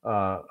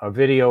a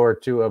video or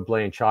two of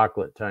Blaine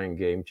Chocolate tying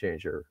game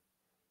changer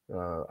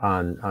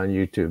on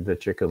YouTube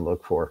that you can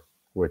look for,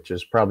 which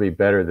is probably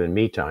better than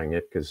me tying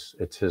it because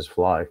it's his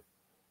fly.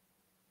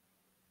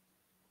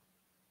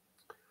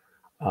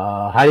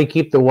 How do you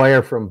keep the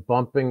wire from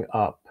bumping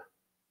up?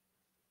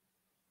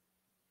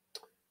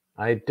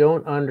 I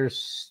don't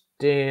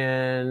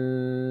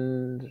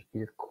understand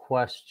your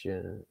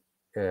question,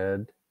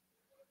 Ed.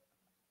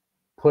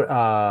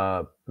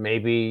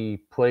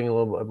 Maybe putting a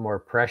little bit more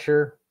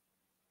pressure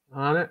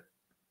on it.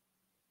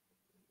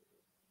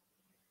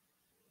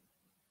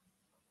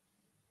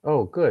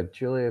 Oh, good.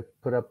 Julia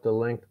put up the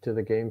link to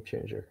the game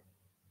changer.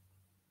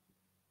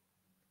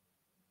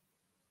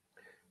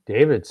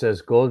 David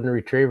says golden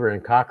retriever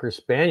and cocker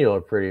spaniel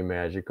are pretty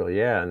magical.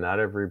 Yeah, not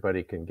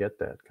everybody can get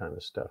that kind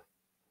of stuff.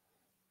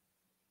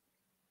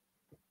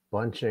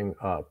 Bunching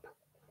up.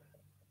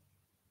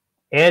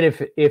 And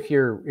if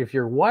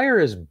your wire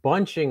is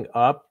bunching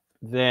up,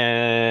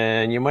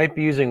 then you might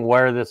be using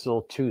wire that's a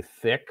little too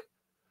thick.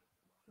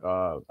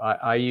 You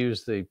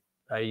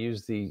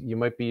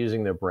might be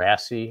using the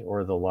brassy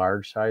or the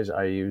large size.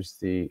 I use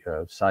the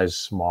size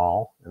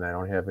small, and I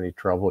don't have any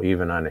trouble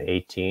even on an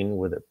 18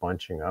 with it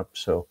bunching up.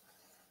 So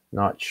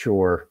not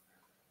sure.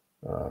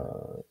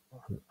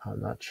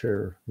 I'm not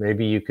sure.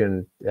 Maybe you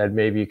can, Ed,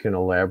 maybe you can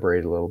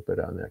elaborate a little bit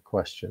on that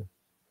question.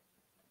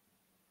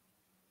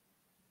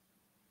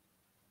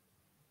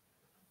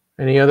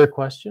 Any other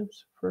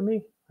questions for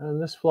me on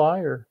this fly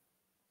or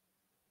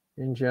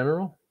in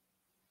general?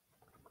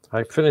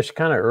 I finished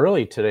kind of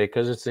early today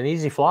because it's an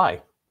easy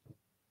fly.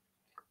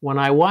 When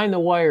I wind the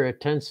wire,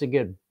 it tends to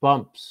get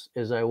bumps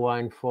as I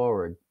wind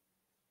forward.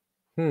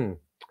 I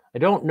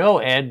don't know,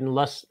 Ed,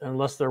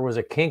 unless there was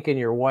a kink in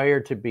your wire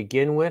to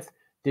begin with.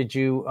 Did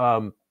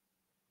you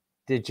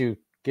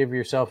give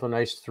yourself a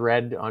nice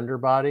thread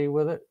underbody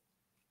with it?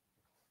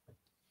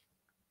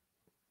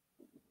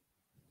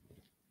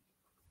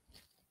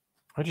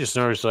 I just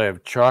noticed I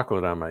have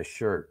chocolate on my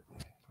shirt.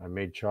 I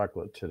made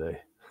chocolate today.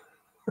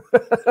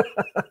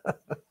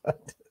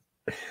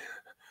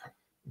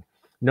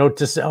 Note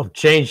to self,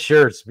 change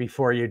shirts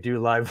before you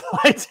do live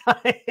fly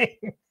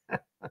tying.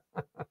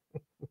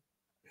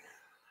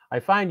 I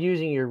find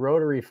using your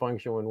rotary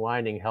function when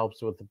winding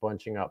helps with the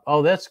bunching up.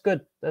 Oh, that's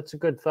good. That's a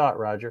good thought,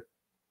 Roger.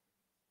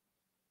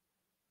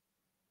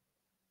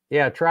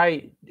 Yeah,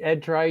 try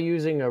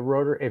using a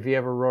rotary. If you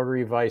have a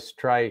rotary vise,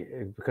 try,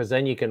 because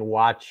then you can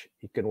watch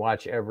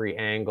every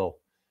angle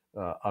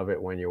of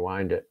it when you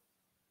wind it.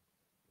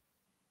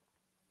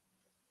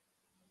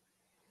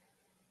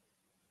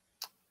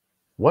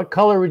 What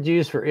color would you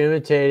use for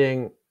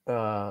imitating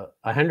a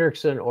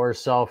Hendrickson or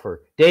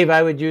sulfur? Dave,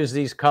 I would use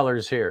these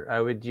colors here.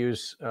 I would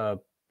use a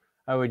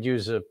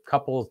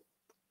couple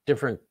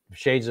different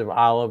shades of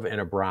olive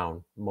and a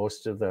brown.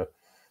 Most of the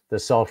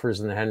sulfurs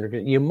and the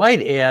Hendrickson. You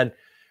might add,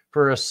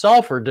 for a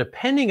sulfur,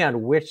 depending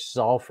on which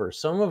sulfur,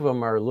 some of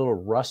them are a little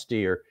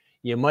rustier.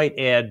 You might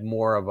add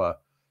more of a,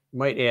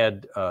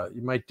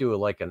 you might do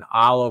like an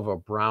olive, a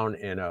brown,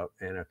 and a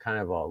kind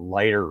of a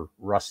lighter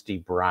rusty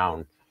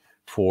brown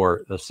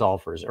for the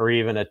sulfurs, or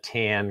even a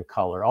tan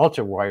color.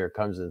 Ultra wire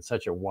comes in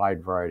such a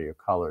wide variety of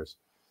colors.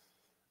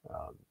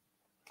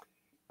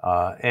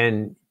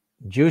 And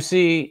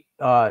Juicy,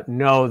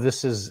 no,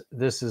 this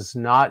is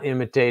not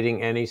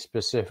imitating any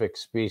specific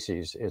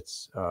species.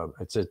 It's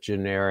a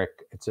generic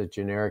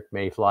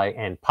mayfly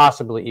and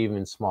possibly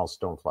even small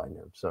stonefly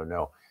nymph. So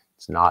no,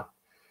 it's not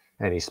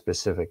any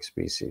specific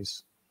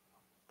species.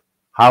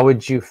 How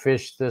would you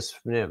fish this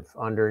nymph?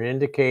 Under an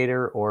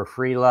indicator or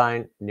free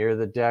line near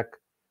the deck,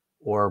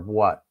 or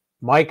what?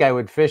 Mike, I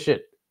would fish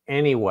it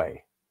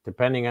anyway,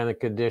 depending on the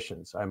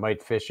conditions. I might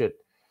fish it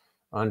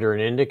under an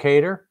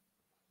indicator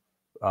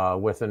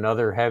with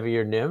another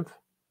heavier nymph.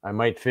 I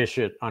might fish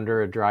it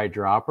under a dry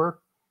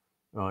dropper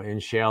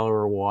in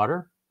shallower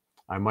water.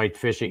 I might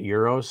fish it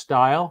Euro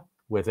style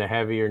with a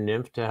heavier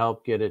nymph to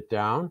help get it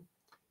down.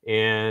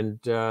 And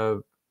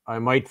I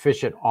might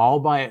fish it all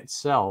by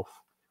itself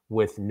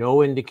with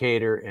no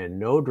indicator and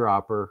no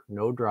dropper,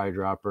 no dry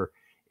dropper,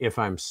 if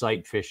I'm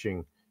sight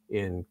fishing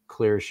in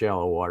clear,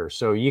 shallow water.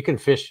 So you can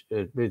fish,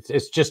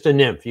 it's just a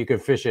nymph. You can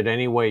fish it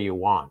any way you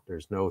want.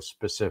 There's no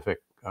specific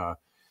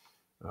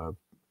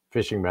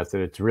fishing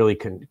method. It's really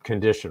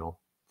conditional,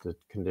 the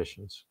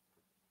conditions.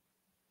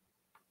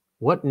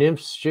 What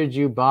nymphs should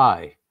you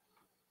buy?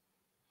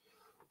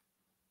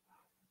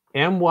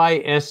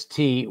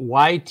 MYST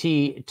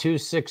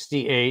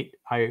YT268.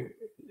 I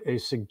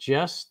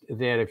suggest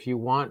that if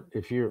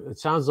it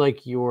sounds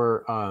like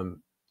you're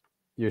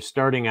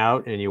starting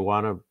out and you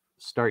want to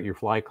start your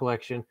fly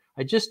collection.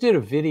 I just did a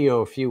video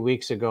a few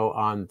weeks ago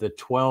on the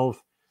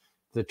 12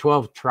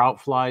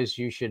 trout flies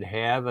you should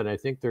have, and I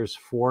think there's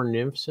 4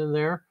 nymphs in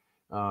there.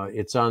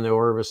 It's on the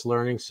Orvis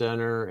Learning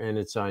Center and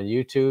it's on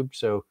YouTube.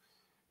 So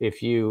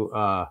if you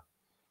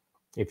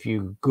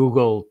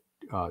Google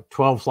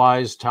 12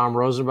 flies Tom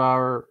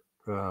Rosenbauer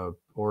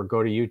or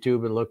go to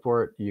YouTube and look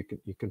for it, you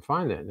can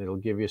find that, and it'll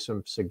give you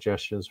some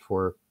suggestions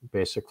for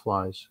basic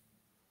flies.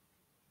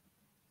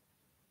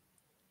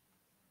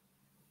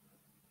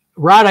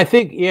 Rod, I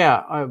think,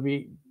 yeah,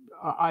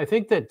 I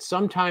think that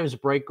sometimes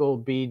bright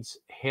gold beads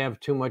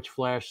have too much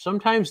flash.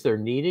 Sometimes they're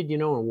needed,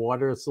 in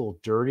water it's a little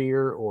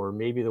dirtier, or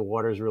maybe the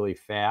water is really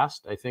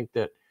fast. I think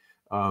that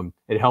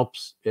it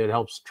helps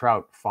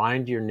trout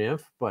find your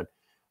nymph, but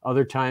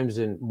other times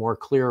in more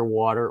clear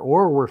water,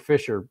 or where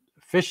fish are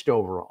fished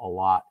over a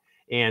lot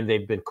and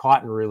they've been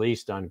caught and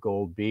released on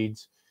gold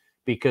beads,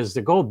 because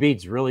the gold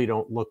beads really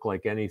don't look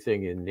like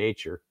anything in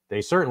nature.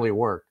 They certainly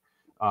work,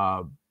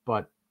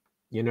 but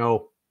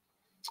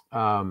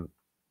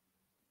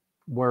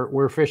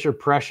where fish are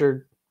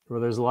pressured, where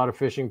there's a lot of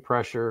fishing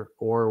pressure,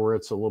 or where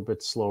it's a little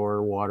bit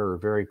slower water or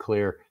very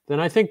clear, then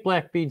I think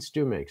black beads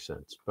do make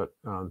sense. But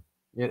and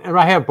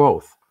I have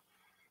both.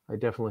 I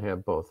definitely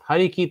have both. How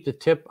do you keep the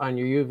tip on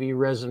your UV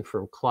resin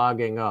from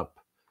clogging up?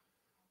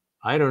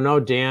 I don't know,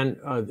 Dan.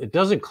 It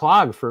doesn't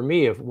clog for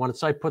me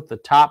once I put the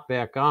top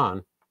back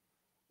on.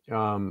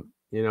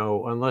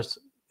 Unless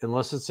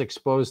it's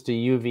exposed to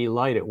UV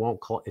light, it won't.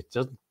 It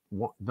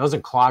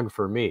doesn't clog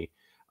for me.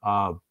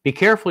 Be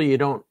careful you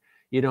don't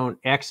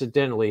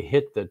accidentally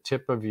hit the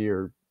tip of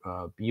your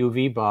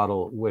UV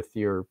bottle with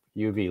your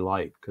UV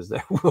light, because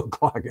that will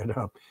clog it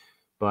up.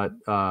 But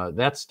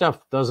that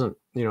stuff doesn't,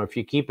 if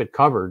you keep it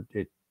covered,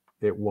 it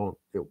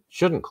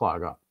shouldn't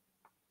clog up.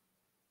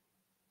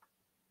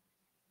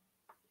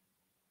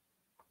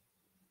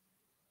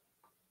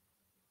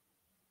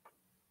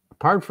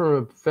 Apart from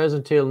a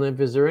pheasant tail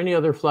nymph, is there any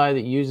other fly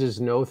that uses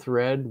no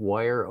thread,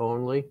 wire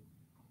only? As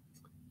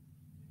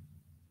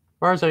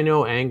far as I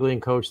know, angling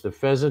coach, the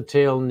pheasant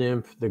tail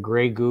nymph, the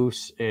gray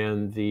goose,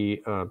 and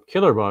the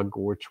killer bug,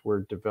 which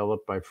were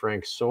developed by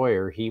Frank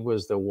Sawyer, he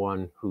was the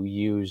one who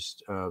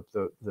used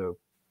the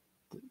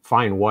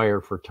fine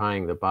wire for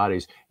tying the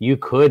bodies. You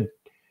could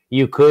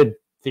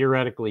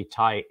theoretically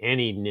tie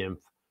any nymph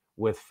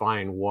with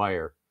fine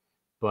wire,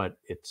 but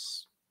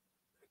it's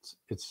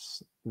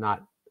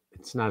not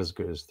as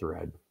good as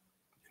thread.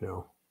 You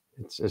know,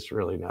 it's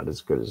really not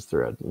as good as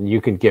thread. And you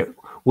can get,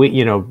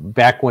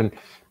 back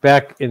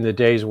in the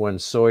days when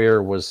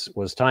Sawyer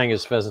was tying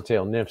his pheasant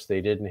tail nymphs, they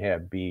didn't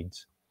have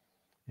beads,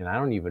 and I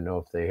don't even know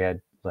if they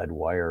had lead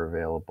wire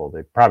available.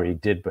 They probably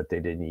did, but they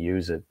didn't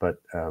use it. But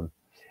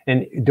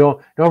and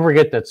don't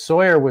forget that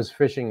Sawyer was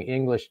fishing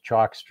English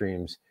chalk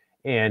streams,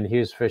 and he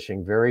was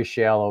fishing very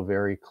shallow,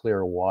 very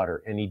clear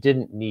water, and he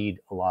didn't need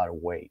a lot of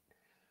weight.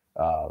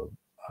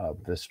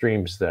 The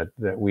streams that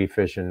we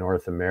fish in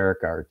North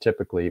America are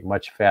typically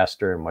much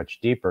faster and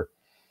much deeper,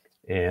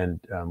 and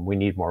we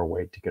need more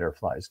weight to get our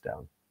flies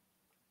down.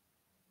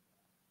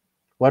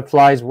 What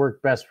flies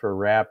work best for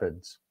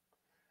rapids?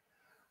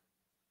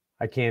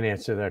 I can't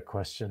answer that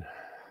question.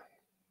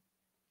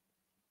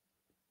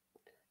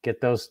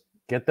 Get those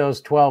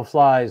 12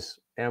 flies,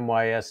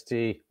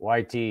 MYST,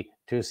 YT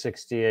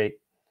 268.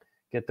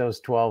 Get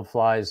those 12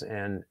 flies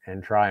and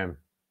try them.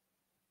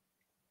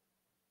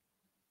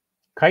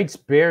 Kite's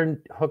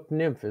bare hook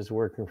nymph is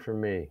working for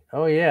me.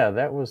 Oh yeah,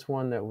 that was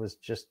one that was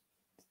just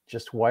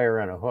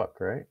wire on a hook,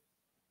 right?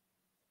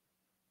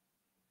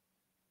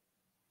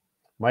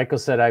 Michael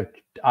said,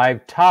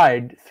 I've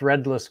tied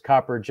threadless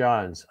copper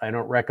johns. I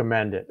don't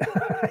recommend it.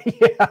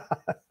 Yeah.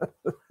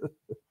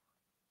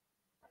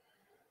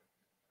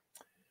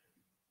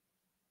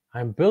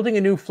 I'm building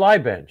a new fly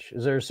bench.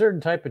 Is there a certain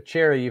type of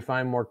chair you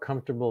find more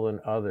comfortable than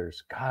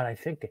others? God, I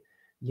think,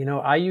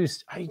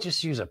 I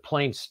just use a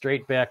plain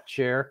straight back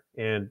chair,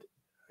 and,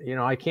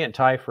 I can't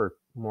tie for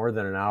more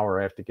than an hour.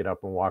 I have to get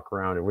up and walk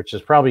around, which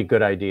is probably a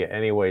good idea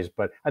anyways.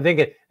 But I think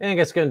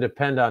it's going to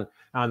depend on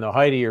the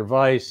height of your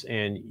vise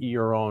and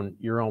your own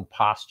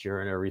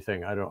posture and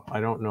everything. I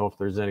don't know if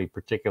there's any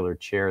particular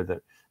chair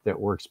that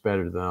works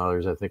better than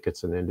others. I think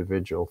it's an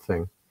individual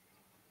thing.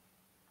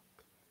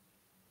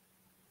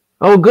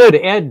 Oh, good.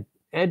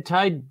 Ed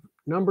tied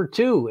number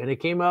 2, and it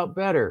came out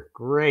better.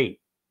 Great.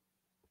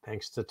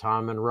 Thanks to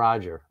Tom and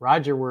Roger.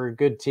 Roger, we're a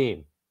good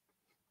team.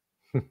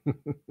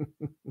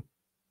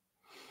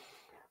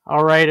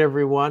 All right,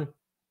 everyone.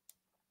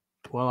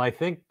 Well, I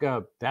think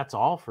that's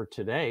all for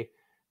today.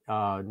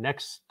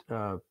 Next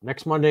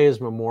Monday is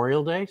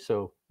Memorial Day,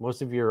 so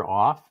most of you are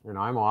off, and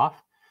I'm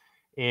off.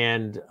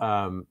 And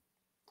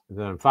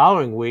the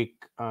following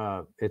week,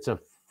 it's a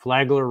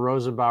Flagler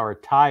Rosenbauer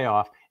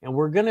tie-off, and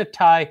we're going to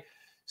tie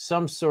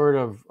some sort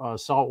of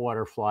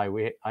saltwater fly.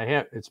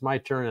 It's my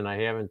turn, and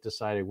I haven't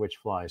decided which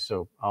fly,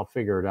 so I'll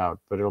figure it out.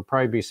 But it'll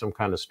probably be some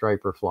kind of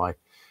striper fly.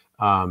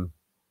 I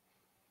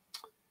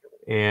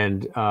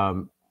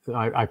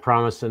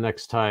promise the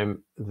next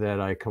time that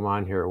I come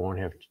on here, it won't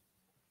have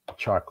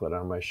chocolate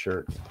on my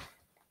shirt.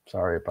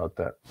 Sorry about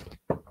that.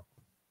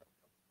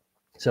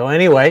 So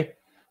anyway,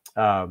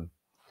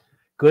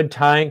 good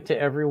tying to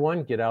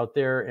everyone. Get out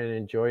there and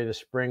enjoy the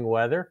spring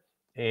weather,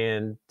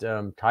 and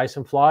tie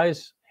some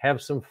flies, have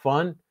some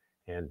fun,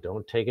 and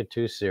don't take it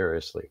too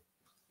seriously.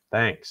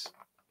 Thanks.